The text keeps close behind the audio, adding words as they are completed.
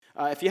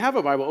If you have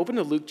a Bible, open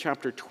to Luke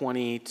chapter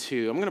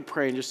 22. I'm going to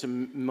pray in just a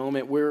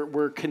moment.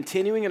 We're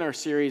continuing in our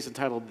series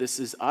entitled This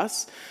Is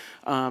Us.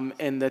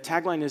 And the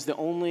tagline is, the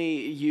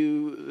only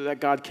you that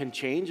God can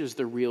change is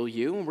the real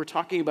you. And we're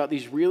talking about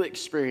these real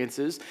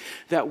experiences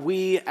that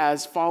we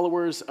as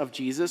followers of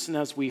Jesus, and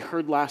as we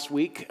heard last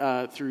week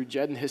through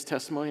Jed and his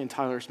testimony and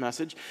Tyler's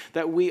message,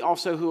 that we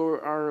also who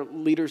are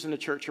leaders in the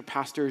church or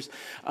pastors,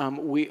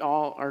 we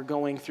all are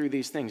going through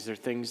these things. They're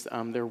things,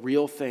 they're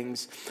real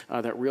things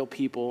that real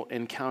people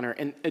encounter.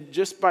 And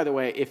just by the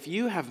way, if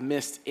you have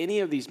missed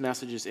any of these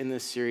messages in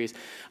this series,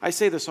 I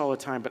say this all the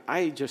time, but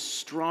I just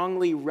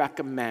strongly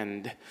recommend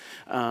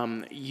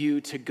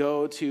you to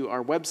go to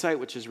our website,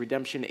 which is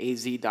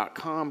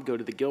redemptionaz.com, go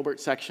to the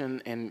Gilbert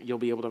section, and you'll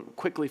be able to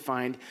quickly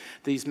find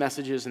these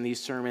messages and these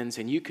sermons,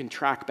 and you can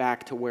track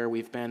back to where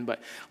we've been.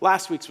 But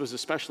last week's was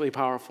especially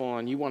powerful,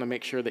 and you want to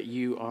make sure that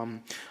you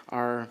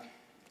are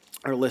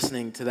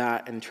listening to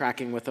that and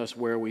tracking with us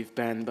where we've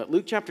been. But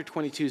Luke chapter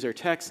 22 is our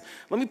text.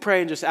 Let me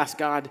pray and just ask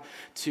God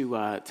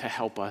to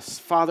help us.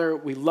 Father,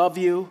 we love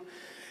you,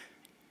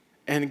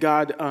 and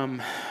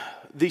God,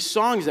 these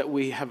songs that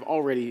we have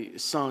already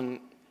sung,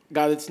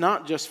 God, it's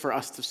not just for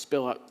us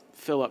to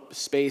fill up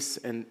space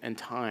and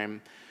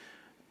time,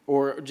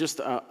 or just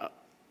a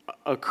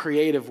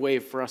creative way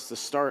for us to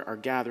start our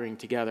gathering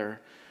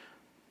together.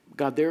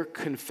 God, they're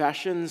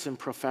confessions and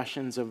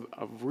professions of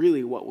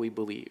really what we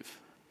believe.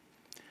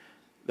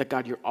 That,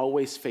 God, you're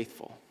always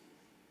faithful,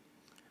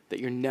 that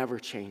you're never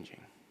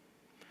changing.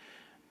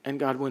 And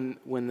God,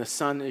 when the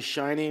sun is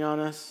shining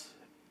on us,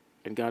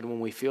 and God, when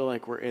we feel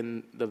like we're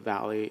in the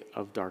valley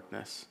of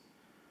darkness,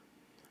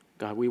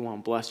 God, we want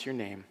to bless your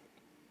name,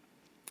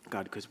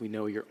 God, because we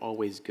know you're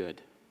always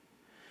good.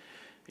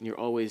 And you're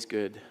always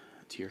good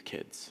to your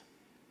kids.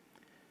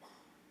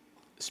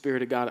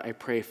 Spirit of God, I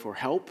pray for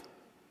help.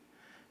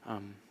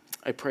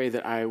 I pray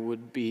that I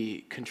would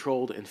be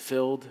controlled and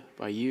filled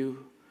by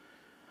you.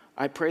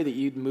 I pray that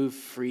you'd move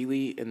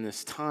freely in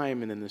this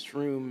time and in this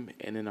room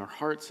and in our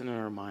hearts and in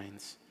our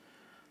minds.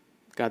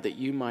 God, that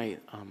you might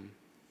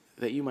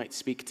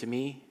speak to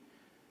me.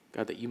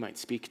 God, that you might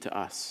speak to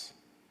us.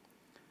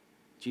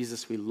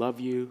 Jesus, we love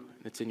you,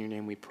 and it's in your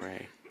name we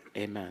pray.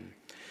 Amen.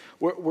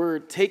 We're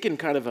taking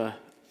kind of a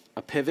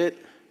pivot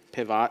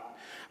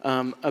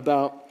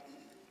about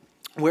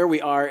where we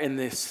are in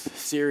this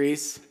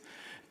series,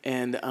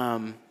 and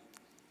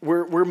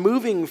we're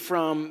moving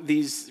from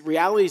these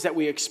realities that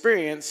we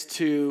experience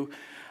to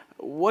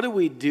what do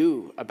we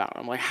do about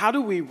them? Like, how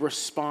do we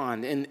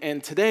respond?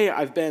 And today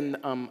I've been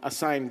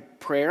assigned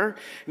prayer.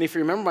 And if you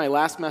remember, my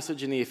last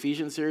message in the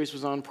Ephesians series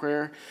was on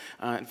prayer.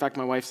 In fact,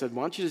 my wife said,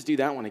 why don't you just do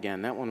that one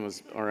again? That one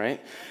was all right.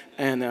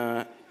 And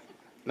I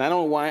don't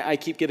know why I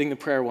keep getting the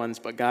prayer ones,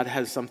 but God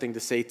has something to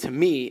say to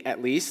me,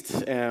 at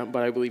least. But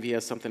I believe he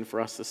has something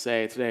for us to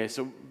say today.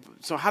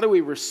 So how do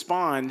we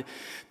respond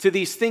to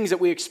these things that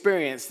we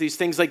experience? These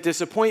things like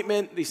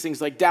disappointment, these things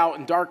like doubt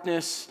and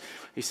darkness,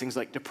 these things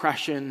like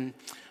depression.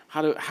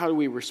 How do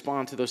we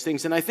respond to those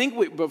things? And I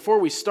think before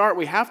we start,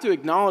 we have to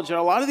acknowledge that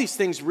a lot of these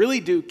things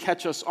really do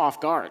catch us off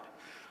guard.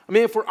 I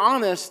mean, if we're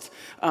honest,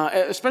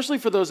 especially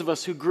for those of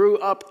us who grew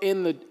up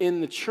in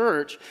the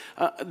church,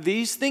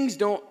 these things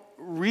don't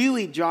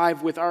really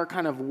jive with our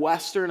kind of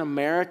Western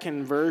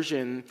American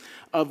version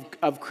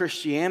of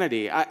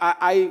Christianity.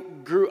 I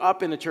grew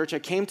up in a church. I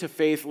came to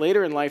faith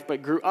later in life,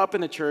 but grew up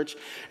in a church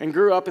and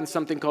grew up in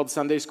something called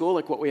Sunday school,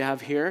 like what we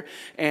have here.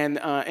 And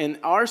in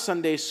our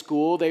Sunday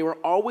school, they were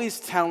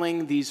always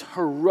telling these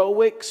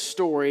heroic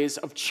stories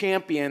of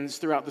champions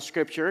throughout the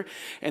scripture.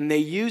 And they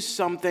used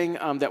something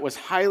that was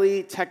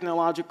highly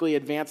technologically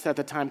advanced at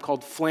the time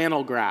called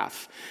flannel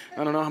graph.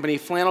 I don't know how many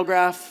flannel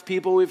graph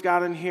people we've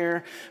got in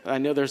here. I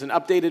know there's an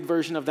updated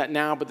version of that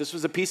now, but this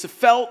was a piece of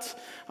felt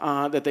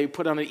that they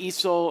put on an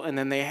easel, and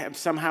then they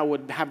somehow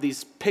would have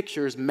these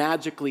pictures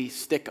magically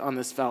stick on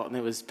this felt, and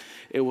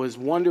it was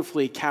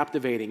wonderfully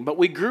captivating. But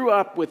we grew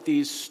up with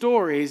these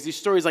stories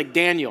like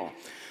Daniel.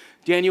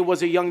 Daniel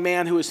was a young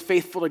man who was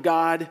faithful to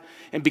God,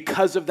 and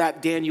because of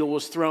that, Daniel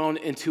was thrown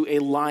into a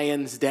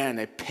lion's den,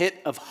 a pit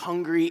of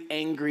hungry,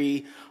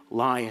 angry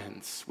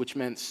lions, which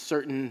meant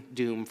certain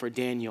doom for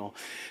Daniel.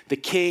 The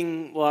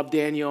king loved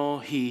Daniel.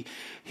 He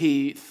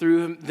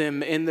threw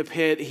them in the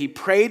pit. He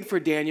prayed for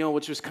Daniel,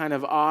 which was kind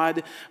of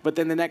odd, but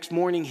then the next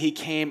morning he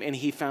came and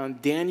he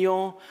found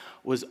Daniel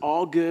was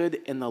all good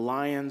and the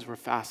lions were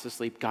fast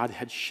asleep. God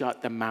had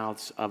shut the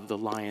mouths of the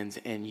lions,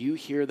 and you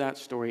hear that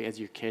story as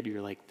your kid,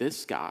 you're like,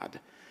 this God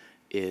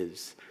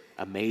is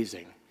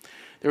amazing.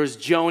 There was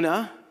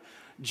Jonah.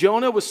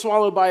 Jonah was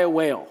swallowed by a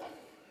whale.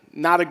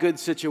 Not a good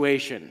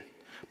situation.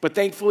 But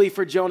thankfully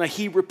for Jonah,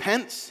 he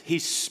repents. He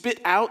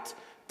spit out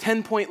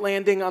 10-point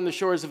landing on the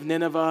shores of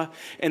Nineveh,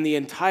 and the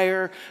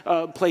entire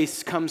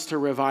place comes to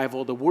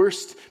revival. The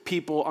worst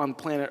people on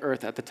planet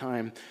Earth at the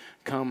time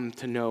come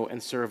to know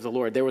and serve the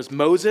Lord. There was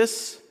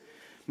Moses.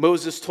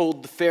 Moses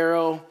told the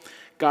Pharaoh,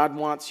 God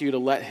wants you to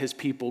let his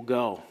people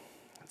go.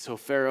 So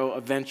Pharaoh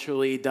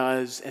eventually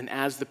does, and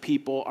as the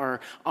people are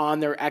on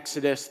their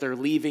exodus, they're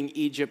leaving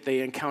Egypt, they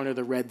encounter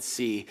the Red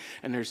Sea,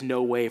 and there's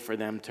no way for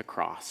them to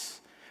cross.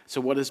 So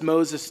what does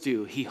Moses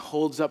do? He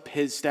holds up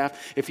his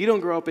staff. If you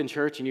don't grow up in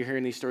church and you're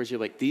hearing these stories, you're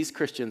like, these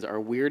Christians are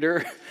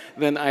weirder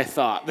than I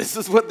thought. This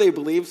is what they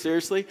believe,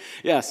 seriously?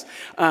 Yes.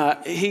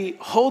 He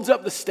holds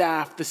up the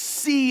staff, the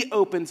sea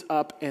opens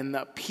up, and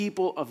the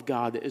people of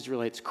God, the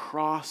Israelites,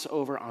 cross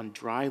over on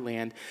dry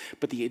land,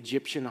 but the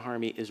Egyptian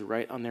army is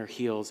right on their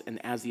heels, and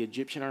as the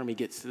Egyptian army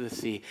gets to the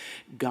sea,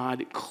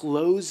 God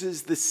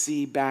closes the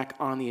sea back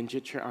on the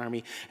Egyptian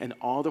army, and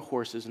all the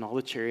horses and all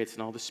the chariots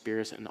and all the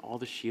spears and all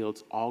the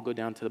shields all go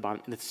down to the bottom.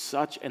 And it's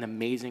such an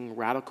amazing,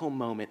 radical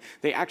moment.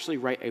 They actually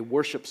write a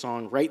worship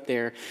song right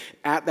there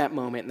at that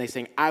moment, and they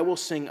sing, I will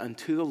sing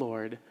unto the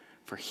Lord,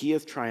 for he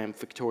hath triumphed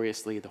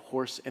victoriously, the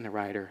horse and the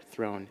rider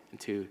thrown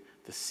into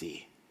the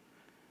sea.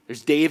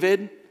 There's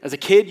David. As a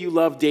kid, you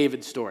love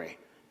David's story.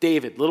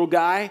 David, little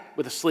guy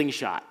with a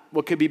slingshot.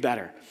 What could be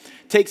better?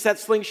 Takes that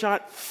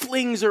slingshot,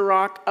 flings a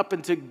rock up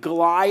into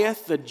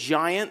Goliath, the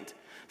giant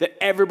that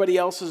everybody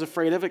else is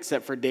afraid of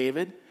except for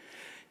David.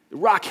 The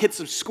rock hits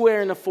him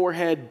square in the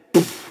forehead.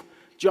 Poof,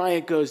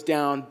 giant goes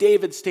down.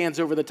 David stands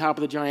over the top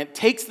of the giant,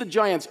 takes the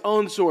giant's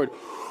own sword,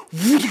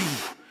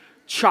 whoosh,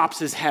 chops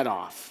his head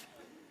off.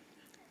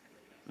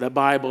 The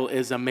Bible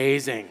is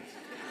amazing.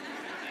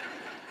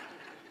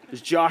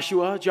 There's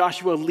Joshua.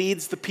 Joshua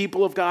leads the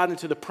people of God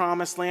into the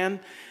promised land.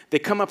 They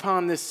come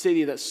upon this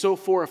city that's so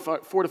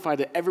fortified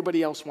that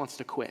everybody else wants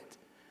to quit.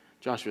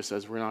 Joshua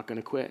says, we're not going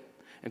to quit.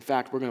 In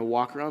fact, we're going to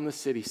walk around the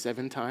city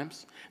 7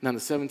 times. And on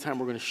the 7th time,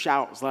 we're going to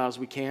shout as loud as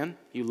we can.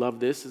 You love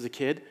this as a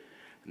kid.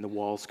 And the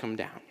walls come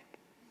down.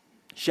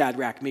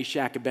 Shadrach,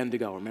 Meshach,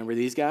 Abednego. Remember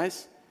these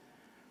guys?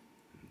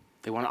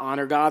 They want to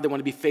honor God. They want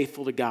to be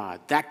faithful to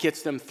God. That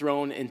gets them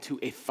thrown into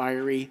a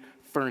fiery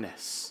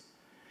furnace.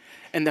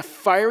 And the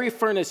fiery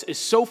furnace is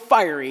so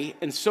fiery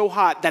and so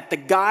hot that the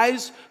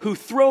guys who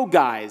throw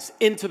guys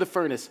into the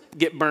furnace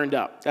get burned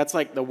up. That's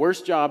like the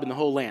worst job in the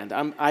whole land.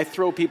 I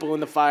throw people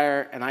in the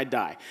fire and I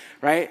die,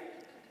 right?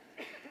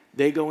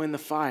 They go in the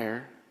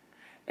fire,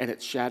 and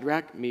it's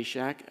Shadrach,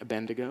 Meshach,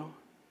 Abednego,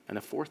 and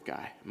a 4th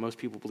guy. Most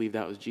people believe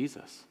that was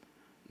Jesus.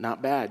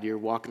 Not bad. You're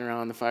walking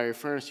around in the fiery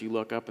furnace. You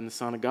look up, and the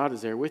Son of God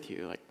is there with you.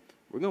 You're like,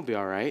 we're going to be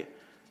all right,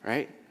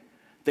 right?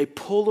 They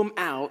pull them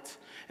out,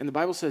 and the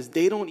Bible says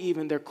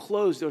their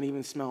clothes don't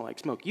even smell like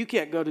smoke. You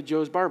can't go to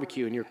Joe's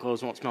barbecue and your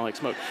clothes won't smell like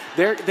smoke.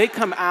 They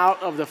come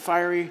out of the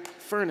fiery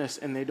furnace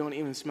and they don't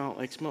even smell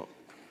like smoke.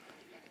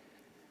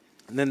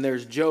 And then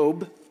there's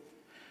Job.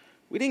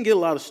 We didn't get a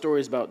lot of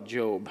stories about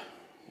Job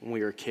when we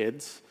were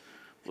kids.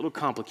 A little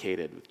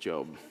complicated with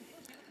Job.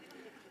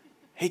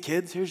 Hey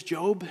kids, here's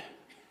Job.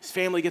 His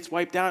family gets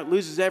wiped out,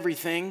 loses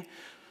everything,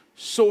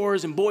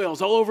 sores and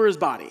boils all over his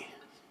body.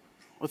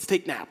 Let's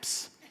take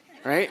naps.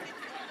 Right?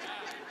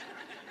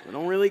 We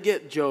don't really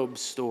get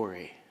Job's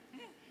story.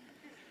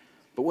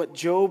 But what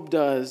Job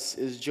does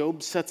is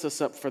Job sets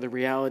us up for the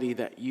reality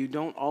that you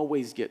don't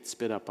always get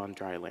spit up on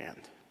dry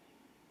land.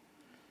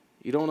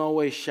 You don't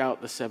always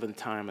shout the 7th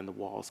time and the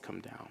walls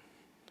come down.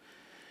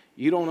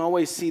 You don't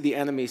always see the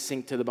enemy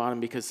sink to the bottom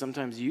because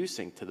sometimes you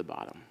sink to the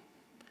bottom.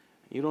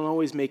 You don't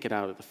always make it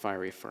out of the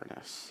fiery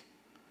furnace.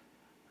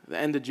 The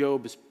end of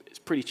Job is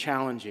pretty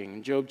challenging.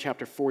 In Job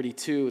chapter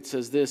 42, it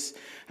says this,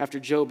 after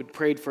Job had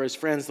prayed for his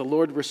friends, the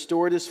Lord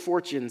restored his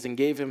fortunes and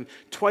gave him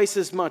twice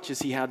as much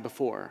as he had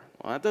before.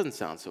 Well, that doesn't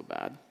sound so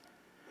bad.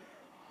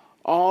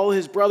 All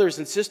his brothers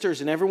and sisters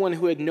and everyone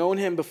who had known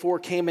him before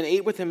came and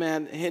ate with him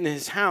in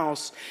his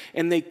house,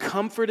 and they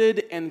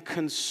comforted and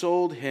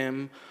consoled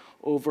him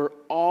over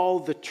all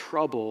the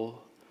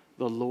trouble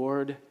the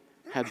Lord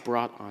had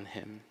brought on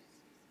him.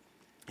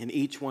 And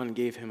each one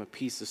gave him a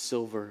piece of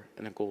silver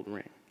and a gold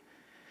ring.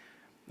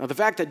 Now, the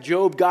fact that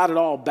Job got it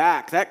all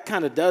back, that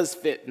kind of does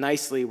fit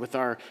nicely with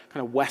our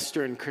kind of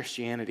Western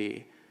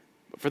Christianity.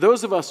 But for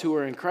those of us who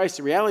are in Christ,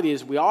 the reality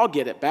is we all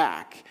get it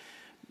back.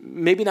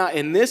 Maybe not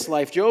in this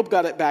life. Job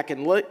got it back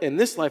in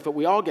this life, but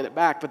we all get it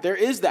back. But there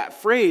is that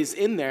phrase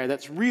in there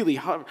that's really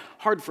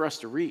hard for us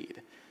to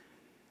read.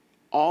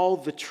 All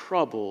the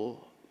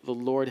trouble the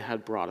Lord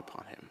had brought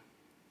upon him.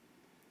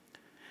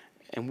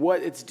 And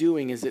what it's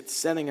doing is it's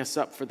setting us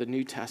up for the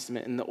New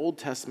Testament. In the Old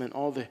Testament,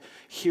 all the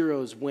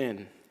heroes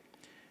win.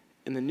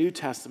 In the New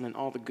Testament,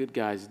 all the good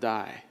guys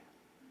die.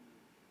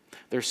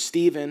 There's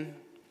Stephen.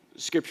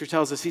 Scripture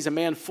tells us he's a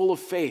man full of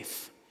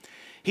faith.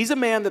 He's a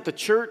man that the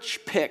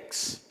church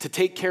picks to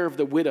take care of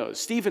the widows.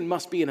 Stephen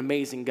must be an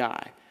amazing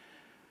guy.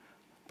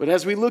 But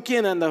as we look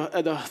in on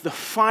the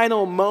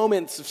final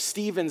moments of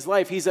Stephen's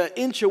life, he's an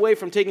inch away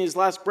from taking his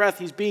last breath.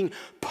 He's being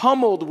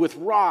pummeled with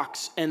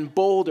rocks and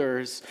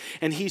boulders.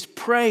 And he's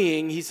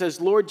praying. He says,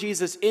 Lord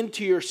Jesus,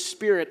 into your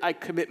spirit I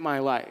commit my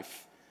life.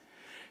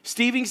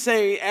 Stephen's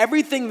saying,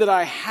 everything that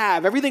I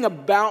have, everything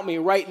about me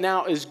right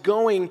now is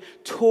going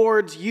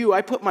towards you.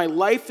 I put my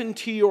life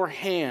into your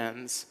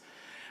hands.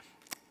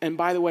 And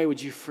by the way,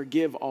 would you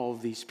forgive all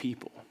of these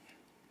people?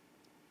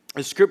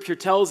 The scripture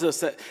tells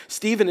us that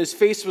Stephen, his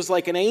face was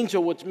like an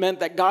angel, which meant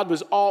that God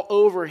was all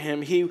over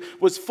him. He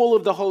was full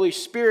of the Holy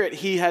Spirit.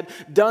 He had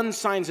done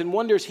signs and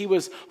wonders. He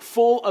was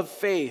full of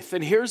faith.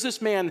 And here's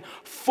this man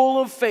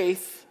full of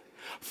faith,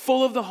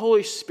 full of the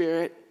Holy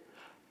Spirit,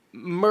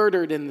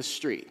 murdered in the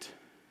street.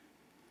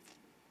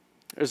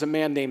 There's a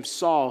man named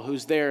Saul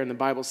who's there, and the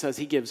Bible says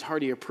he gives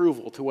hearty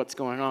approval to what's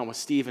going on with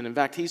Stephen. In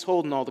fact, he's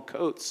holding all the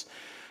coats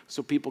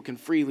so people can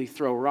freely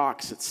throw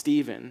rocks at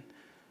Stephen.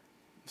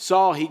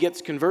 Saul, he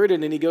gets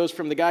converted, and he goes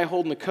from the guy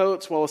holding the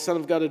coats while a son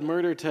of God had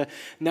murdered to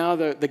now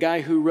the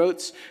guy who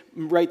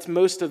writes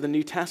most of the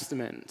New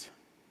Testament.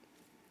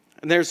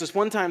 And there's this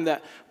one time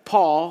that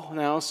Saul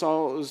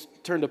was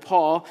turned to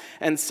Paul,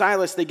 and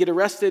Silas, they get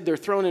arrested, they're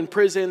thrown in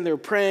prison, they're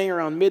praying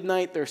around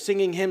midnight, they're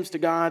singing hymns to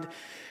God,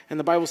 and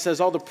the Bible says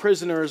all the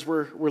prisoners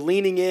were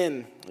leaning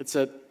in. It's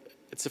a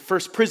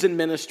first prison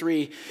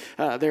ministry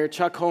there.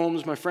 Chuck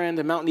Holmes, my friend,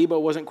 and Mount Nebo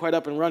wasn't quite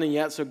up and running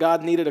yet, so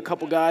God needed a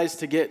couple guys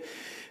to get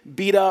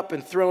beat up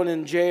and thrown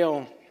in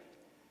jail.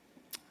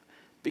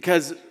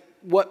 Because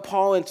what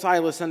Paul and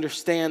Silas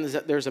understand is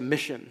that there's a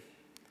mission.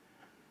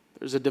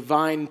 There's a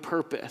divine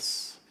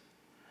purpose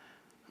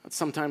that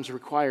sometimes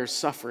requires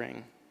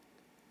suffering.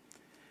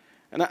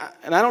 And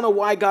I don't know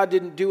why God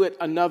didn't do it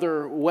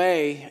another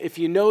way. If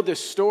you know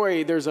this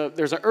story, there's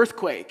an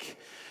earthquake.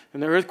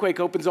 And the earthquake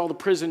opens all the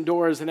prison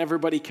doors and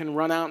everybody can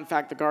run out. In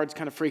fact, the guards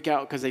kind of freak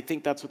out because they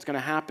think that's what's going to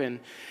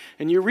happen.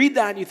 And you read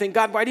that and you think,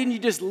 God, why didn't you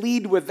just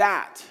lead with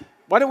that?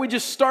 Why don't we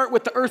just start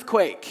with the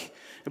earthquake?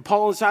 And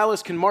Paul and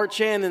Silas can march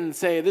in and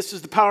say, this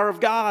is the power of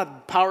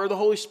God, power of the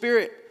Holy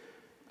Spirit.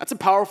 That's a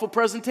powerful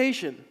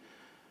presentation.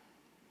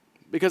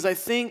 Because I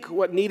think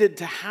what needed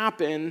to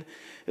happen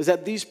is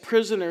that these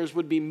prisoners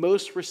would be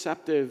most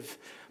receptive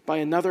by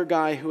another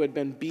guy who had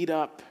been beat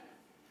up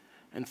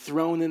and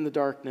thrown in the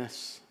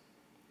darkness,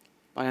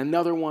 by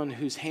another one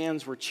whose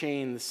hands were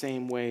chained the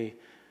same way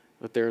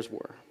that theirs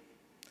were.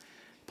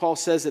 Paul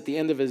says at the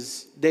end of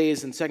his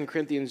days in 2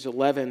 Corinthians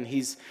 11,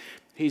 he's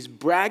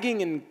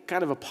bragging and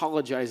kind of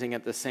apologizing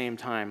at the same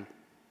time.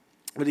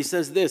 But he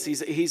says this,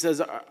 he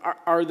says,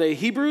 are they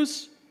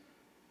Hebrews?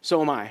 So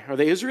am I. Are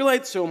they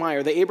Israelites? So am I.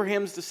 Are they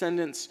Abraham's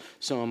descendants?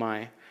 So am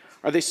I.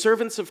 Are they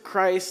servants of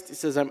Christ? He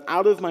says, I'm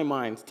out of my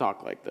mind to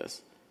talk like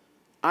this.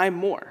 I'm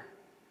more.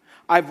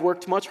 I've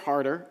worked much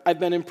harder. I've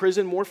been in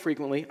prison more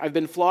frequently. I've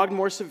been flogged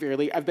more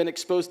severely. I've been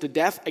exposed to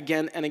death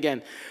again and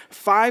again.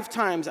 5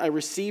 times I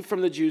received from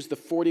the Jews the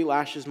 40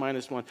 lashes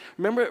minus 1.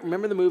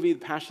 Remember the movie, The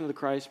Passion of the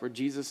Christ, where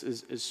Jesus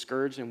is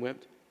scourged and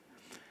whipped?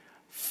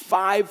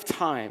 5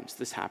 times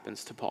this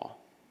happens to Paul.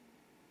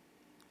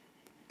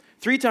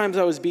 3 times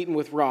I was beaten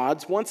with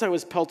rods. Once I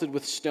was pelted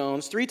with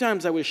stones. 3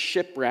 times I was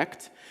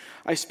shipwrecked.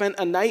 I spent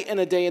a night and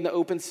a day in the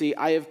open sea.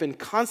 I have been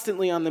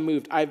constantly on the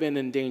move. I've been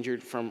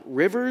endangered from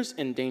rivers,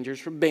 endangered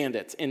from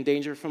bandits,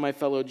 endangered from my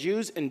fellow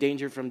Jews,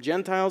 endangered from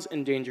Gentiles,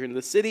 endangered in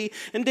the city,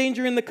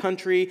 endangered in the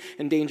country,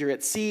 endangered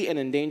at sea, and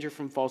endangered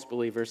from false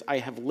believers. I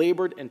have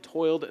labored and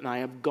toiled, and I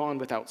have gone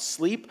without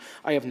sleep.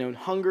 I have known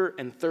hunger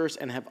and thirst,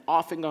 and have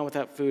often gone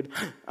without food.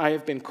 I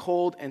have been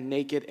cold and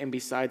naked, and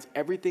besides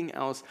everything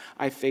else,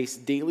 I face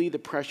daily the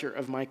pressure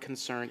of my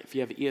concern. If you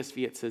have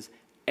ESV, it says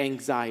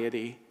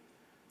anxiety.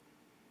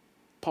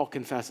 Paul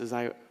confesses,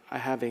 I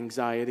have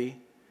anxiety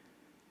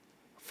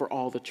for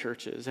all the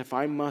churches. If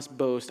I must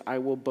boast, I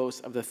will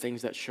boast of the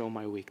things that show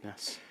my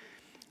weakness.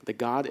 The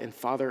God and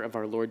Father of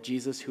our Lord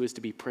Jesus, who is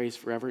to be praised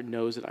forever,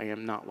 knows that I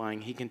am not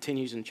lying. He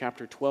continues in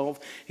chapter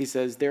 12. He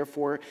says,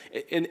 therefore,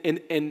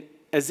 and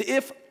as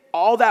if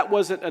all that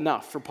wasn't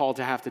enough for Paul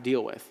to have to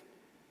deal with.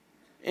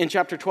 In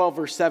chapter 12,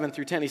 verse 7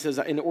 through 10, he says,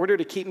 in order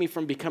to keep me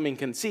from becoming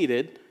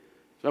conceited,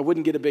 so I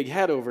wouldn't get a big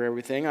head over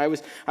everything, I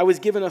was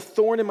given a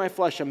thorn in my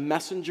flesh, a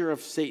messenger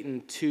of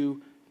Satan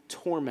to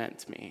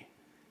torment me.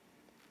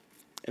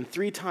 And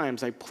 3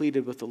 times I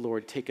pleaded with the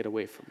Lord, take it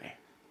away from me.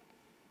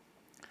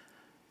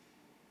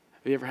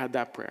 Have you ever had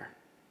that prayer?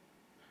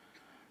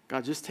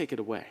 God, just take it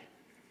away.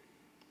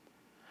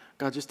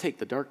 God, just take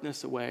the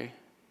darkness away.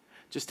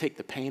 Just take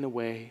the pain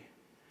away.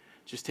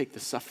 Just take the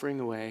suffering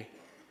away.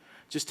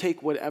 Just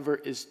take whatever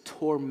is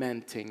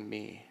tormenting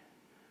me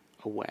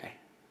away.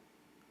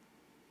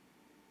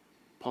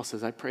 Paul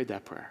says, I prayed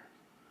that prayer.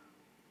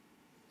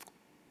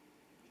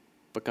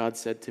 But God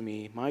said to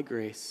me, my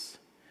grace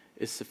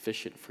is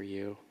sufficient for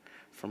you,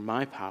 for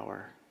my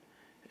power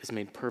is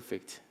made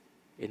perfect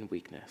in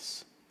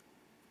weakness.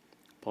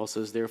 Paul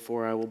says,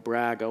 therefore I will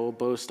brag, I will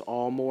boast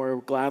all more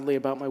gladly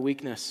about my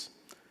weakness,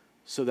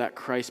 so that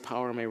Christ's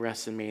power may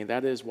rest in me.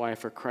 That is why,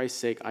 for Christ's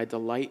sake, I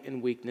delight in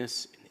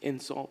weakness, in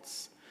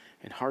insults,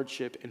 in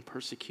hardship, in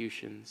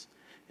persecutions,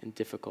 in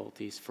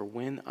difficulties. For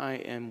when I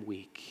am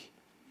weak,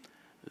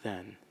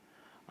 then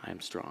I am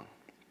strong.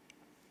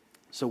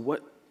 So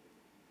what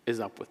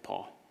is up with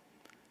Paul?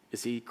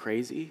 Is he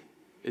crazy?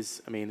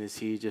 Is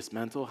he just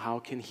mental? How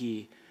can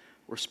he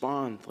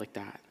respond like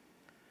that?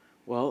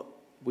 Well,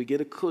 we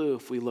get a clue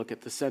if we look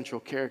at the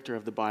central character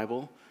of the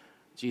Bible,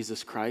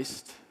 Jesus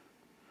Christ,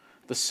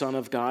 the Son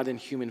of God in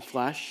human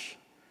flesh.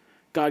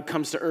 God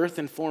comes to earth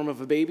in form of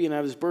a baby, and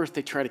at his birth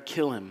they try to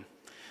kill him.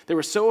 They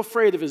were so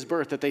afraid of his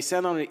birth that they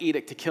sent on an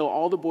edict to kill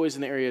all the boys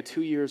in the area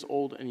 2 years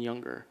old and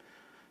younger.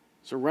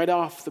 So right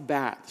off the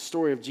bat, the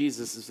story of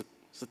Jesus is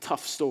a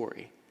tough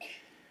story.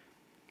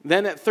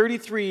 Then at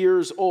 33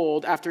 years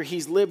old, after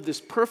he's lived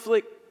this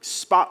perfect,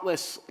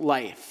 spotless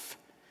life,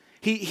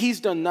 he's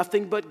done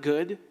nothing but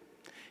good.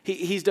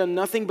 He's done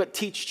nothing but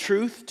teach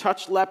truth,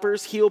 touch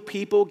lepers, heal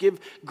people, give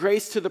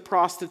grace to the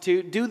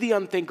prostitute, do the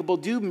unthinkable,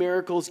 do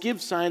miracles,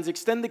 give signs,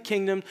 extend the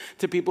kingdom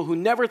to people who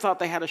never thought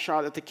they had a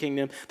shot at the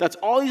kingdom. That's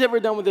all he's ever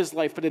done with his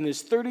life. But in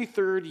his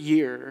 33rd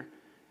year,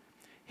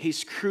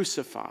 he's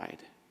crucified.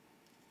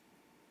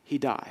 He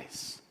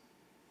dies.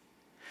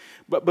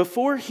 But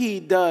before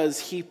he does,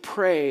 he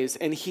prays.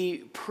 And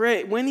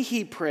when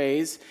he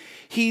prays,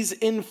 he's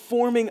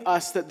informing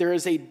us that there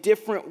is a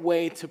different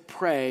way to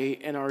pray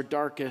in our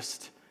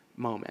darkest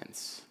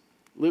moments.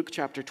 Luke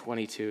chapter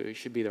 22, you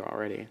should be there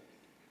already.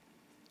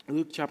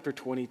 Luke chapter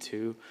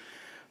 22,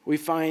 we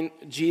find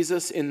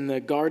Jesus in the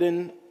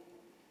garden.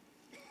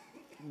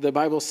 The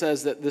Bible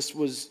says that this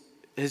was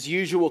his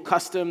usual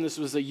custom. This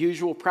was a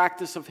usual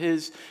practice of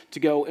his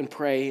to go and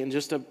pray. And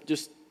just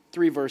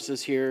 3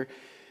 verses here.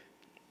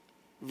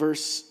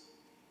 Verse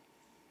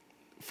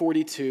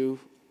 42,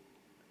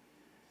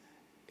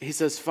 he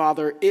says,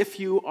 Father, if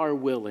you are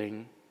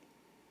willing,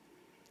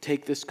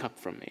 take this cup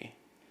from me.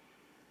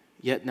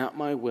 Yet not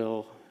my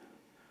will,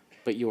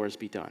 but yours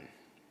be done.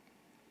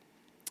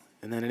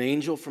 And then an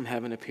angel from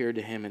heaven appeared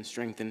to him and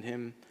strengthened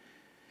him.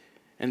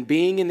 And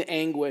being in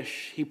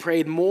anguish, he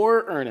prayed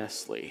more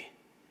earnestly,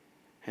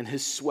 and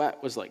his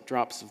sweat was like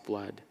drops of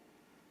blood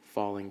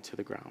falling to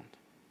the ground.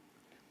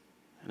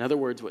 In other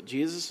words, what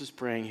Jesus is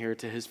praying here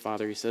to his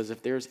Father, he says,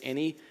 if there's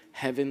any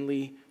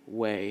heavenly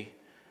way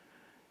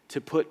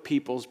to put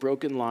people's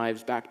broken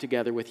lives back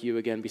together with you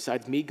again,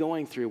 besides me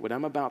going through what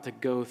I'm about to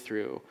go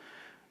through,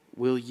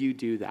 will you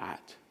do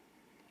that?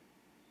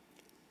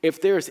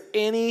 If there's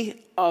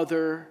any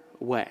other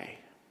way,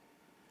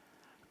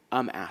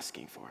 I'm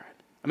asking for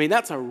it. I mean,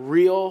 that's a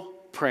real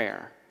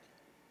prayer.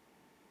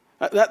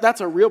 That's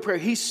a real prayer.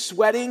 He's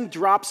sweating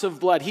drops of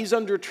blood. He's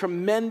under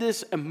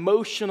tremendous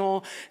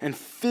emotional and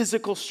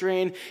physical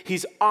strain.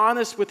 He's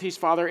honest with his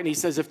Father, and he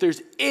says, if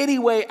there's any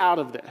way out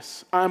of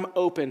this, I'm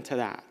open to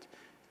that.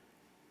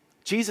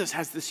 Jesus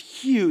has this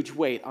huge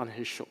weight on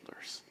his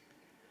shoulders.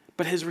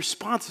 But his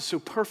response is so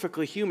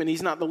perfectly human.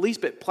 He's not the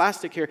least bit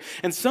plastic here.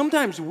 And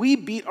sometimes we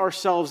beat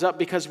ourselves up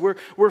because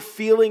we're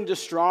feeling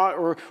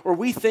distraught, or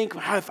we think,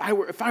 if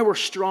I were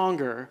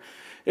stronger,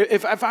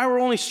 if I were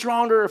only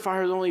stronger, if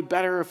I was only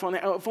better, if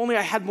only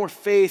I had more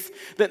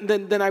faith,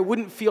 then I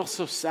wouldn't feel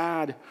so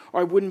sad,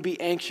 or I wouldn't be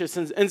anxious.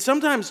 And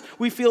sometimes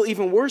we feel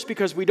even worse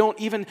because we don't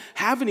even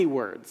have any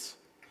words.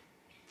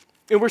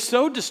 And we're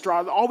so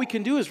distraught, all we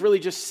can do is really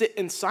just sit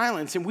in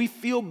silence, and we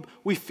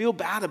feel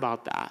bad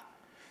about that.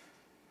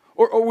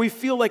 Or we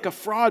feel like a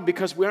fraud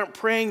because we aren't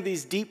praying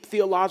these deep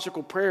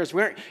theological prayers.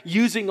 We aren't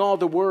using all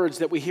the words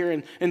that we hear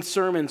in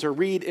sermons or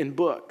read in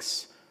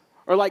books.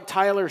 Or like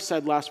Tyler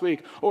said last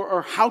week,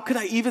 or how could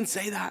I even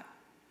say that?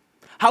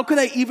 How could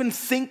I even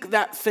think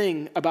that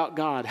thing about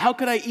God? How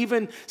could I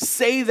even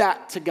say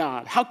that to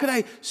God? How could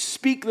I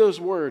speak those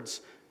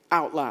words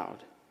out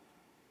loud?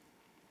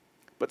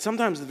 But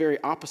sometimes the very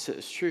opposite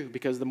is true,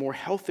 because the more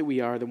healthy we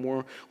are, the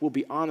more we'll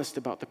be honest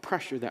about the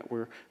pressure that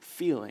we're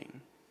feeling.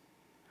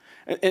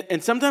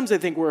 And sometimes I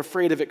think we're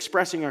afraid of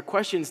expressing our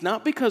questions,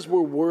 not because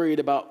we're worried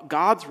about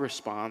God's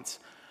response,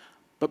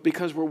 but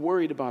because we're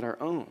worried about our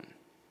own.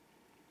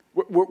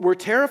 We're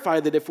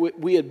terrified that if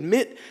we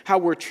admit how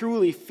we're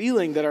truly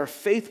feeling, that our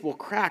faith will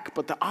crack,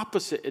 but the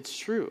opposite, it's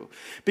true.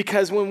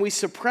 Because when we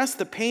suppress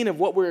the pain of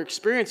what we're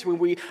experiencing, when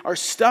we are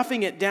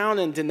stuffing it down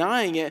and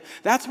denying it,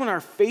 that's when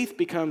our faith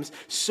becomes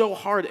so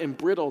hard and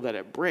brittle that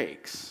it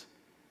breaks.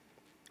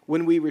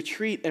 When we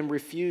retreat and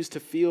refuse to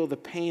feel the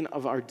pain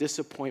of our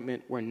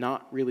disappointment, we're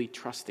not really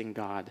trusting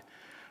God,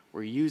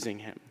 we're using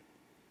him.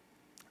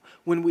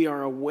 When we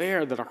are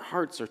aware that our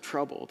hearts are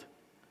troubled,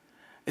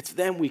 it's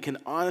then we can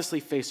honestly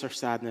face our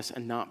sadness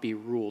and not be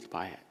ruled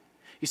by it.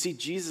 You see,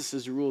 Jesus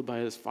is ruled by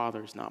his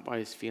Father's, not by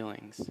his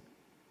feelings.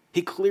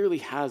 He clearly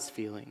has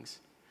feelings.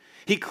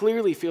 He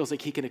clearly feels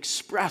like he can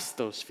express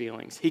those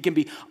feelings. He can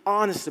be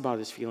honest about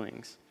his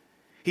feelings.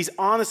 He's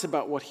honest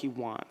about what he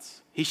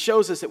wants. He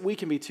shows us that we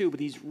can be too, but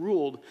he's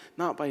ruled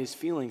not by his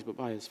feelings, but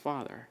by his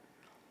Father.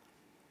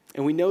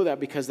 And we know that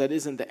because that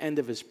isn't the end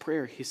of his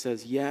prayer. He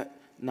says, yet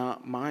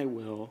not my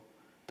will,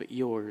 but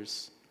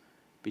yours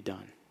be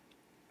done.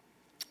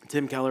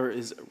 Tim Keller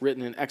has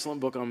written an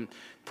excellent book on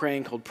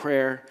praying called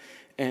Prayer.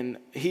 And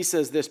he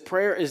says this: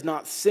 prayer is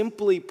not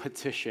simply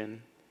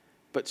petition,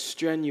 but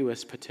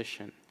strenuous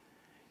petition.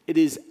 It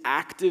is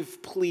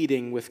active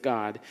pleading with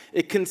God.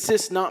 It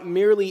consists not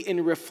merely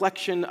in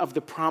reflection of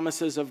the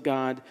promises of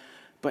God,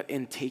 but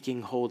in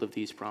taking hold of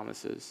these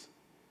promises.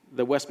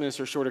 The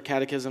Westminster Shorter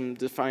Catechism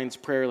defines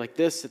prayer like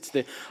this: it's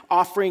the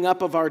offering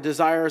up of our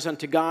desires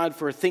unto God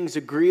for things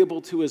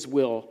agreeable to his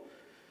will.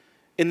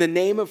 In the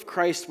name of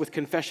Christ, with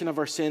confession of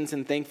our sins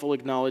and thankful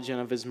acknowledgement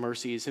of his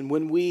mercies. And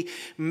when we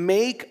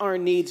make our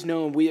needs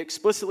known, we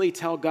explicitly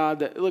tell God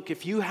that, look,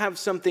 if you have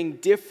something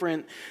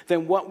different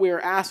than what we're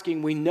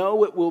asking, we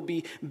know it will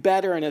be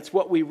better and it's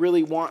what we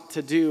really want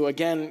to do.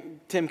 Again,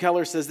 Tim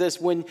Keller says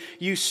this: when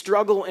you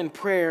struggle in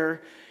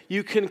prayer,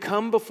 you can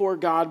come before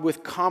God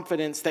with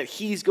confidence that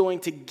he's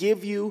going to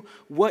give you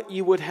what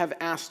you would have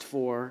asked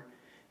for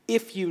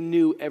if you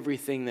knew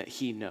everything that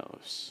he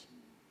knows.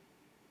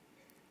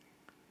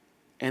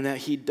 And that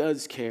he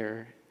does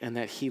care, and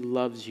that he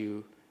loves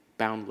you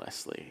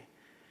boundlessly.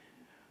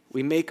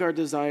 We make our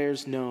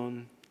desires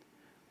known.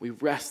 We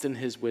rest in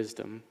his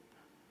wisdom.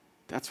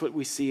 That's what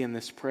we see in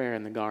this prayer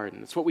in the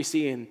garden. It's what we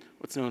see in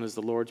what's known as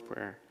the Lord's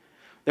Prayer.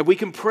 That we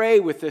can pray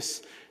with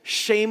this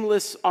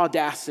shameless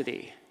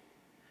audacity.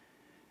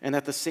 And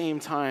at the same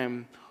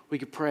time, we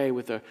could pray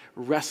with a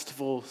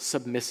restful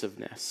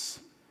submissiveness.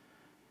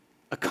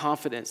 A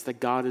confidence that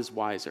God is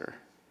wiser.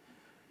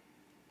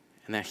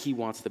 And that he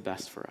wants the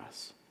best for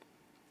us.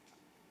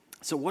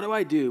 So what do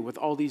I do with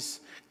all these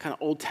kind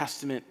of Old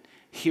Testament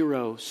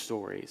hero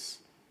stories?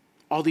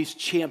 All these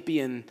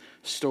champion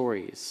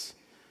stories?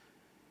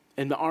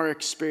 And our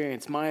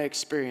experience, my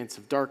experience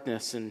of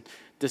darkness and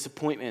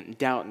disappointment and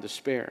doubt and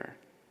despair.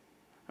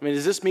 I mean,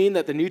 does this mean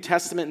that the New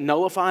Testament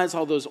nullifies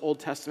all those Old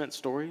Testament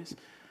stories?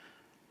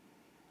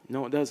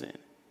 No, it doesn't.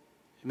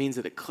 It means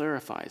that it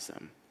clarifies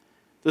them.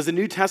 Does the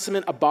New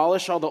Testament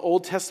abolish all the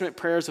Old Testament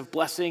prayers of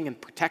blessing and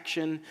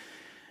protection?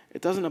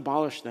 It doesn't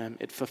abolish them,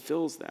 it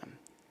fulfills them.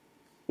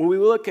 When we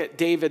look at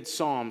David's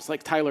Psalms,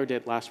 like Tyler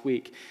did last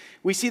week,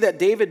 we see that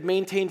David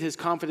maintained his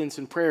confidence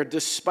in prayer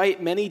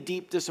despite many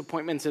deep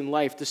disappointments in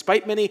life,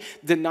 despite many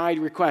denied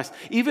requests,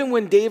 even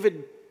when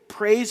David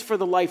prays for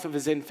the life of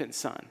his infant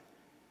son.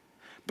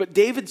 But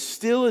David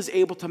still is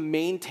able to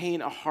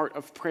maintain a heart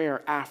of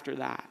prayer after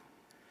that.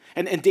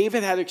 And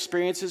David had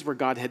experiences where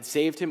God had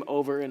saved him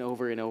over and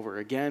over and over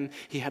again.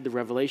 He had the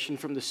revelation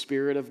from the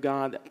Spirit of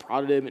God that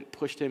prodded him and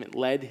pushed him and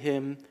led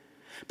him.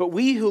 But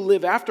we who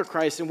live after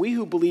Christ and we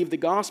who believe the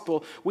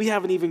gospel, we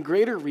have an even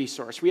greater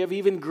resource. We have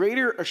even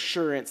greater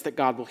assurance that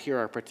God will hear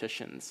our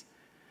petitions.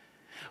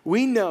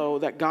 We know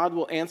that God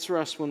will answer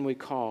us when we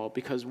call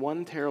because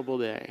one terrible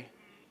day,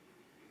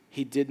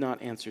 he did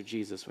not answer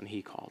Jesus when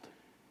he called.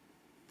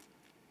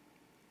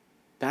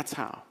 That's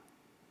how.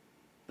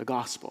 The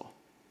gospel.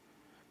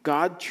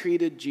 God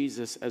treated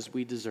Jesus as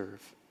we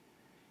deserve.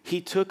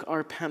 He took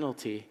our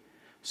penalty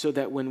so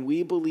that when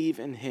we believe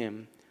in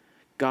him,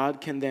 God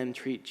can then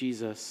treat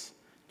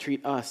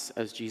us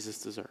as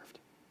Jesus deserved.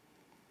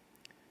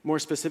 More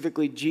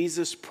specifically,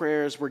 Jesus'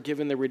 prayers were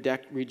given the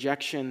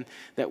rejection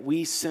that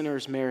we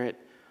sinners merit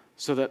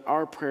so that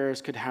our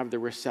prayers could have the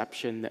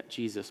reception that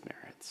Jesus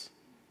merits.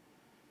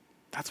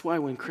 That's why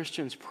when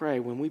Christians pray,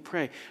 when we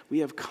pray, we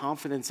have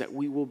confidence that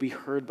we will be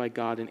heard by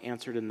God and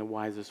answered in the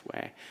wisest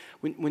way.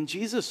 When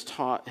Jesus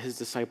taught his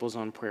disciples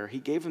on prayer, he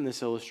gave them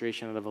this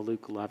illustration out of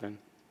Luke 11.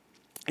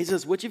 He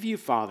says, which of you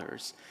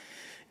fathers,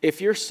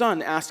 if your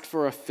son asks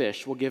for a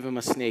fish, will give him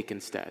a snake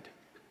instead?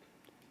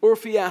 Or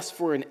if he asks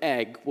for an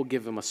egg, will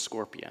give him a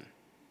scorpion?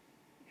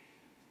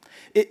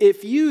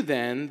 If you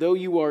then, though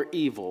you are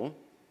evil,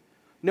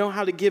 know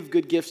how to give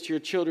good gifts to your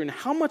children,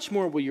 how much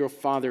more will your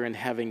Father in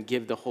heaven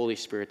give the Holy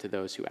Spirit to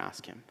those who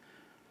ask him?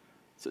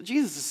 So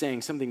Jesus is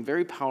saying something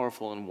very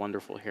powerful and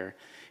wonderful here.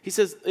 He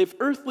says, if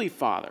earthly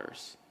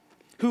fathers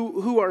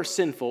who are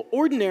sinful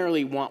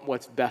ordinarily want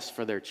what's best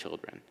for their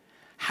children,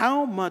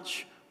 how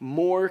much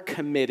more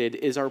committed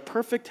is our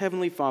perfect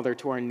Heavenly Father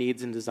to our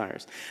needs and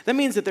desires? That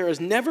means that there has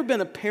never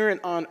been a parent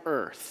on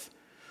earth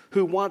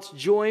who wants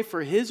joy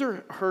for his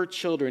or her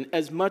children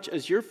as much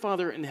as your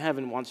Father in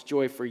heaven wants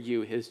joy for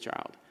you, his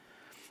child.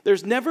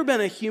 There's never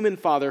been a human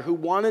father who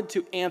wanted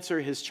to answer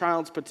his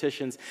child's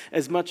petitions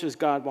as much as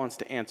God wants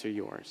to answer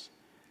yours.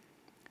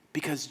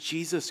 Because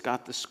Jesus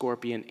got the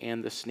scorpion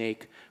and the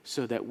snake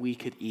so that we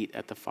could eat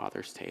at the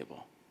Father's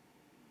table.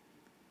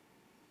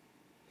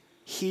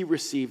 He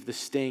received the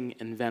sting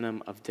and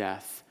venom of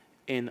death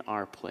in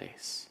our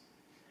place.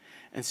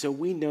 And so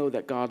we know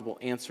that God will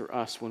answer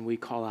us when we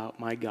call out,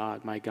 my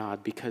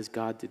God, because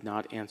God did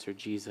not answer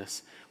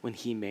Jesus when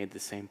he made the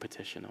same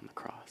petition on the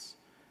cross.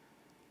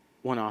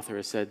 One author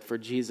has said, for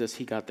Jesus,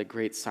 he got the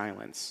great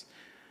silence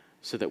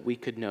so that we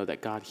could know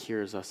that God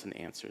hears us and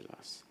answers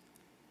us.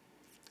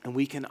 And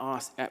we can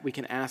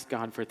ask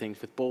God for things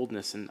with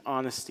boldness and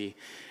honesty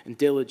and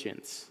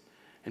diligence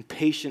and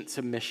patient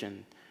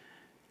submission,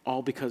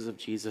 all because of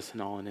Jesus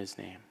and all in his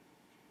name.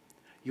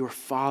 Your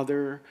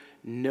Father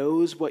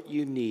knows what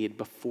you need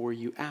before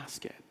you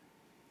ask it.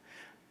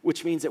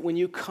 Which means that when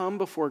you come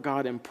before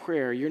God in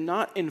prayer, you're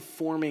not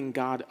informing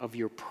God of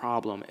your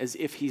problem as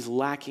if he's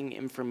lacking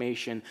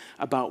information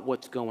about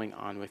what's going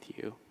on with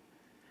you.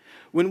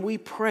 When we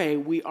pray,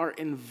 we are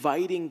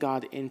inviting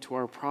God into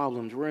our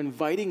problems. We're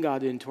inviting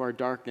God into our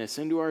darkness,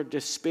 into our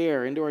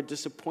despair, into our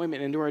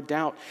disappointment, into our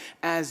doubt,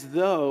 as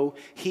though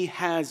he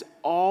has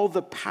all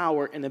the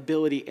power and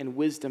ability and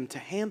wisdom to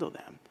handle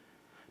them.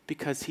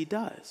 Because he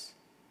does.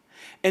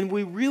 And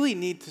we really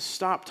need to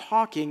stop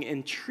talking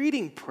and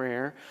treating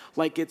prayer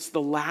like it's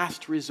the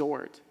last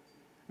resort.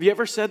 Have you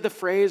ever said the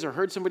phrase or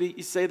heard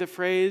somebody say the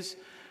phrase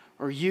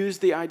or use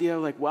the idea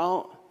like,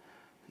 well,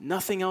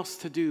 nothing else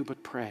to do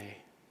but pray?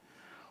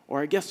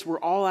 Or I guess we're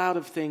all out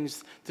of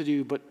things to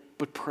do but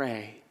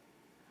pray.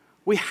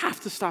 We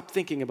have to stop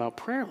thinking about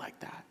prayer like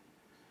that.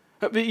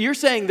 But you're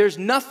saying there's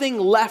nothing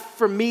left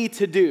for me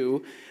to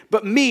do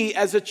but me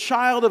as a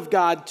child of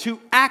God to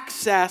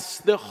access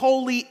the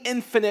holy,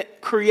 infinite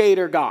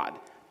creator God.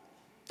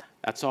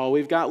 That's all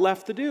we've got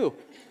left to do.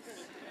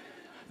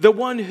 The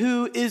one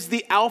who is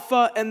the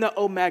Alpha and the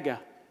Omega.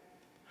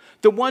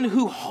 The one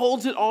who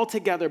holds it all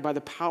together by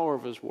the power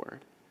of his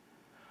word.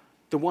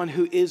 The one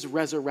who is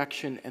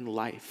resurrection and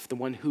life. The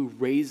one who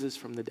raises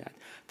from the dead.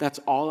 That's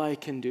all I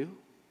can do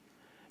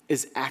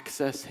is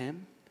access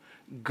him,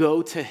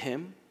 go to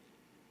him.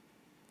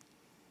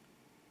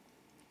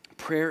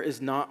 Prayer is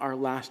not our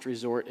last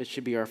resort. It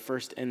should be our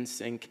first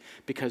instinct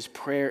because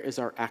prayer is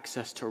our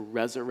access to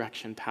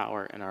resurrection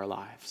power in our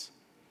lives.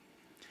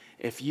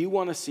 If you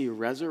want to see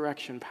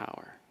resurrection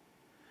power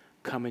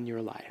come in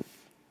your life,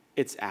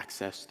 it's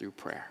access through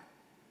prayer.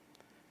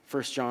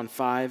 1 John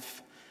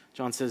 5,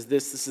 John says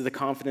this is the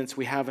confidence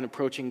we have in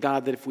approaching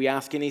God, that if we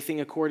ask anything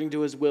according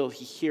to his will,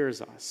 he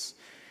hears us.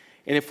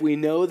 And if we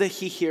know that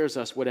he hears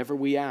us, whatever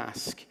we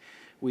ask,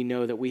 we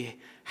know that we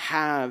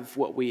have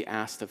what we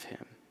asked of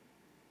him.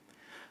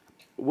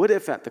 What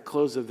if at the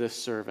close of this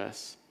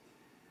service,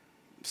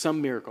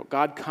 some miracle,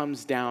 God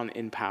comes down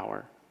in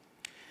power,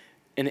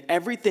 and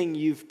everything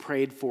you've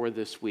prayed for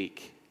this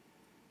week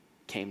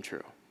came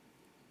true?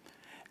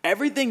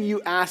 Everything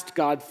you asked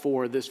God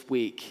for this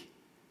week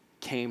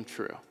came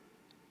true.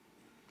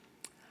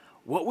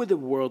 What would the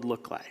world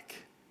look like?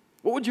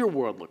 What would your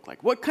world look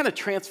like? What kind of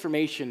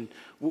transformation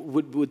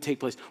would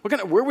take place?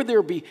 Where would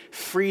there be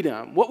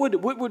freedom? What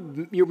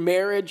would your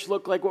marriage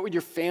look like? What would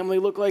your family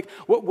look like?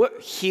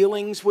 What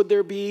healings would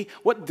there be?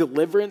 What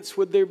deliverance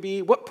would there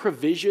be? What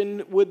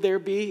provision would there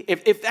be?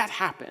 If that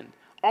happened,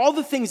 all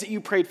the things that you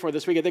prayed for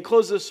this week, at the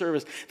close of the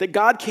service, that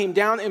God came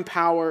down in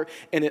power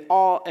and it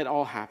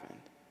all happened.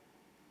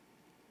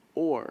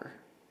 Or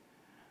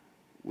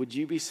would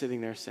you be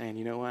sitting there saying,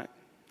 you know what?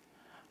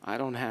 I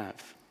don't have,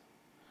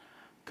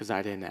 because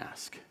I didn't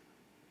ask.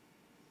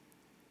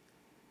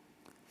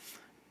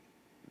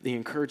 The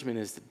encouragement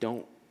is to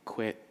don't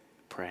quit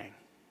praying.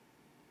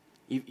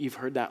 You've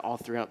heard that all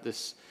throughout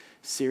this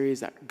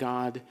series, that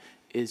God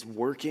is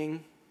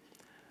working,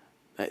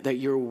 that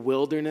your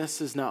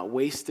wilderness is not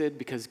wasted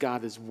because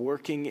God is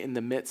working in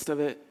the midst of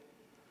it.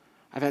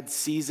 I've had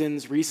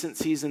recent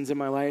seasons in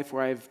my life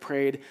where I've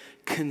prayed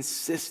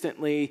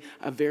consistently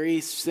a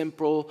very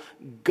simple,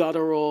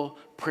 guttural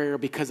prayer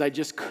because I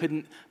just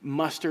couldn't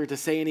muster to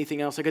say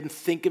anything else. I couldn't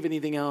think of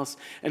anything else.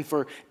 And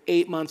for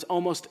 8 months,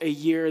 almost a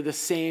year, the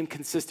same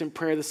consistent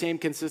prayer, the same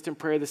consistent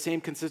prayer, the same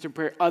consistent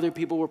prayer. Other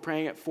people were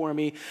praying it for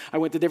me. I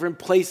went to different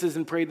places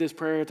and prayed this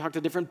prayer. I talked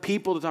to different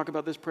people to talk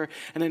about this prayer.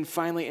 And then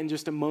finally, in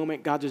just a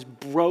moment, God just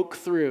broke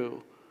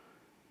through.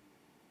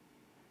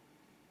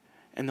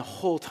 And the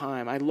whole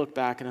time, I looked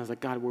back and I was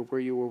like, God, where were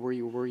you? Where were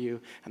you? Where were you?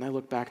 And I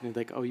looked back and I was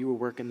like, oh, you were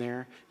working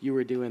there. You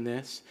were doing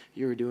this.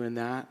 You were doing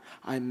that.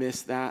 I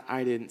missed that.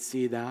 I didn't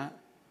see that.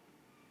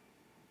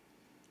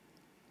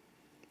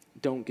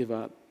 Don't give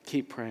up.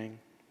 Keep praying.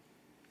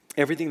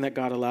 Everything that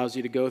God allows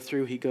you to go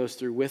through, he goes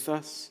through with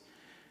us.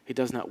 He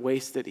does not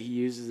waste it. He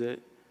uses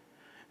it.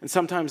 And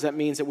sometimes that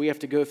means that we have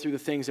to go through the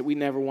things that we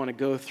never want to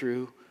go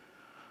through,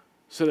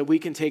 so that we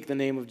can take the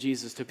name of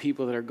Jesus to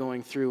people that are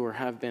going through or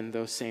have been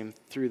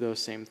through those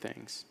same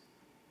things.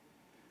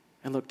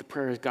 And look, the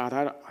prayer is,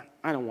 God,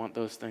 I don't want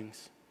those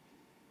things.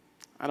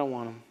 I don't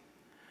want them.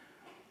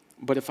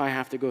 But if I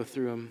have to go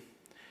through them,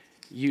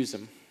 use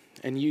them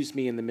and use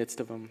me in the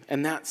midst of them.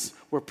 And that's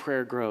where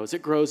prayer grows.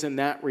 It grows in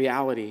that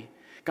reality.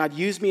 God,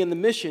 use me in the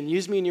mission.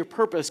 Use me in your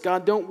purpose.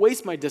 God, don't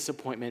waste my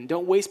disappointment.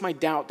 Don't waste my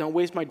doubt. Don't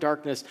waste my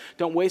darkness.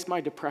 Don't waste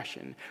my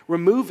depression.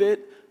 Remove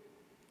it.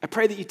 I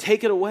pray that you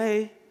take it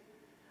away.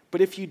 But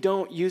if you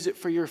don't, use it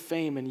for your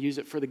fame and use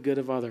it for the good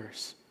of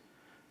others.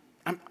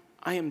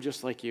 I am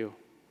just like you.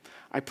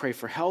 I pray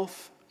for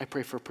health. I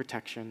pray for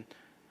protection.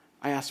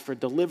 I ask for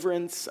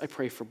deliverance. I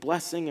pray for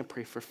blessing. I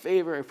pray for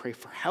favor. I pray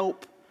for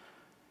help.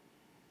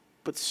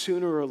 But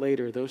sooner or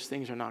later, those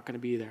things are not going to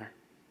be there.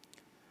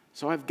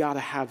 So I've got to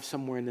have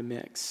somewhere in the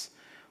mix.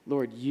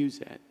 Lord, use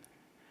it.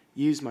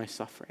 Use my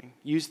suffering.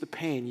 Use the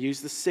pain. Use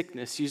the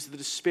sickness. Use the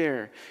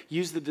despair.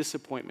 Use the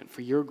disappointment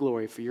for your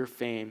glory, for your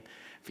fame,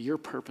 for your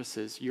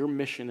purposes, your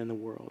mission in the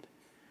world.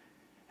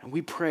 And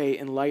we pray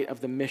in light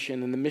of the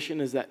mission. And the mission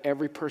is that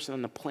every person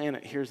on the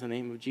planet hears the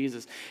name of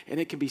Jesus. And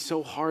it can be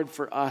so hard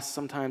for us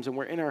sometimes, and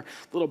we're in our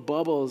little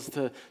bubbles,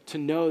 to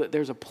know that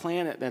there's a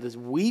planet that is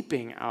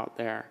weeping out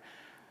there.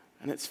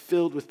 And it's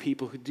filled with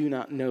people who do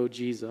not know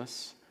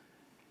Jesus.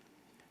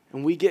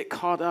 And we get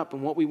caught up,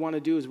 and what we want to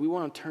do is we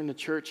want to turn the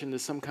church into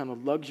some kind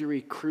of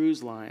luxury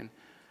cruise line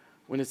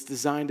when it's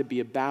designed to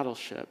be a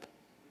battleship.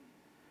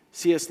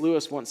 C.S.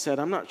 Lewis once said,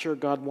 I'm not sure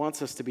God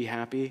wants us to be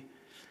happy.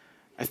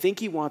 I think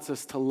he wants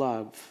us to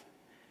love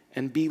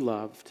and be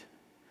loved.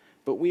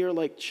 But we are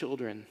like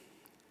children,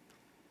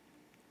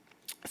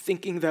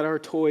 thinking that our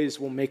toys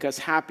will make us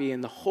happy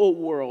and the whole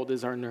world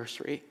is our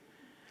nursery.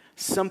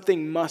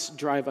 Something must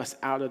drive us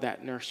out of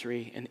that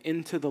nursery and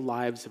into the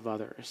lives of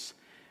others,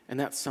 and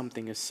that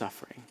something is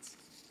suffering.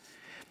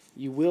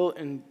 You will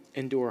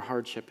endure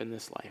hardship in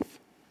this life.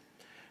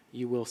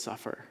 You will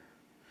suffer,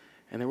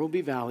 and there will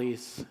be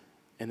valleys,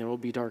 and there will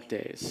be dark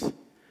days.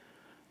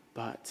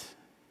 But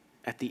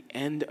at the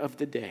end of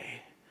the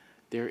day,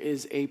 there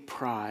is a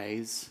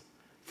prize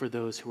for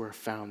those who are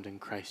found in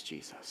Christ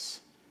Jesus.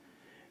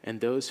 And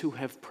those who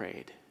have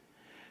prayed,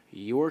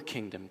 your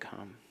kingdom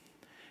come,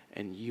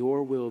 and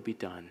your will be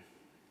done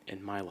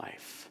in my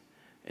life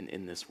and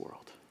in this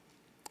world.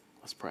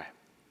 Let's pray.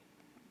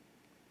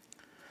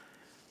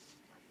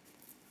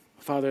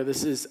 Father,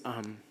 this is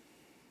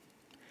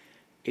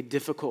a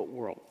difficult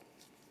world.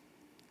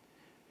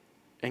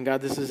 And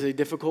God, this is a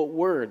difficult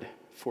word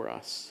for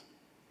us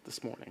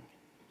this morning.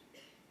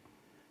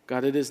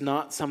 God, it is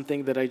not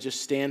something that I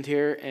just stand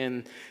here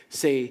and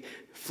say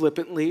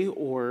flippantly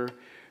or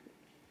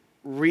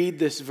read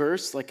this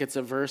verse like it's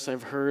a verse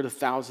I've heard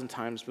 1,000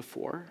 times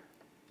before.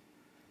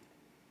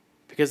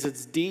 Because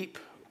it's deep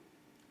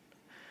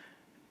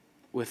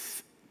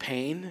with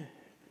pain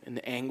and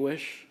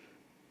anguish,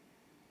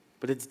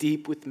 but it's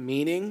deep with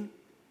meaning,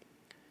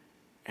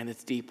 and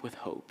it's deep with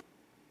hope.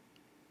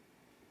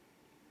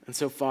 And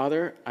so,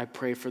 Father, I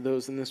pray for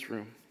those in this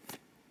room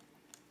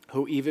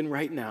who even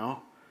right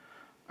now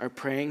are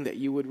praying that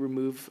you would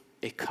remove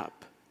a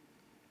cup.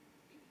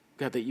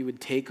 God, that you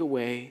would take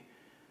away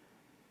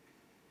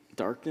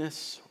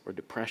darkness or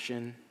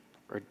depression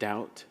or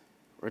doubt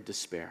or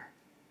despair.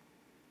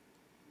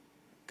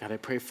 God, I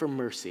pray for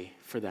mercy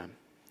for them.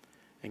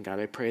 And God,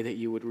 I pray that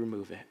you would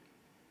remove it.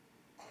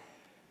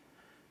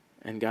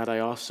 And God, I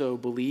also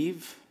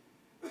believe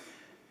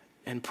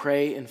and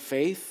pray in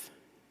faith,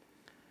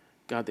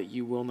 God, that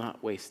you will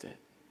not waste it.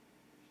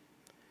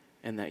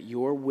 And that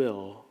your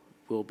will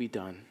be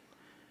done,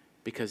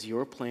 because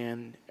your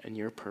plan and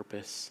your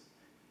purpose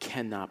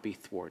cannot be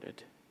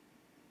thwarted.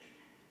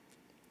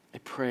 I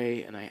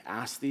pray and I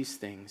ask these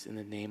things in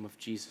the name of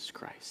Jesus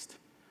Christ,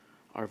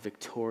 our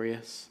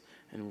victorious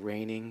and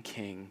reigning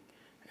King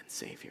and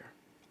Savior.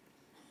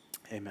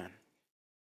 Amen.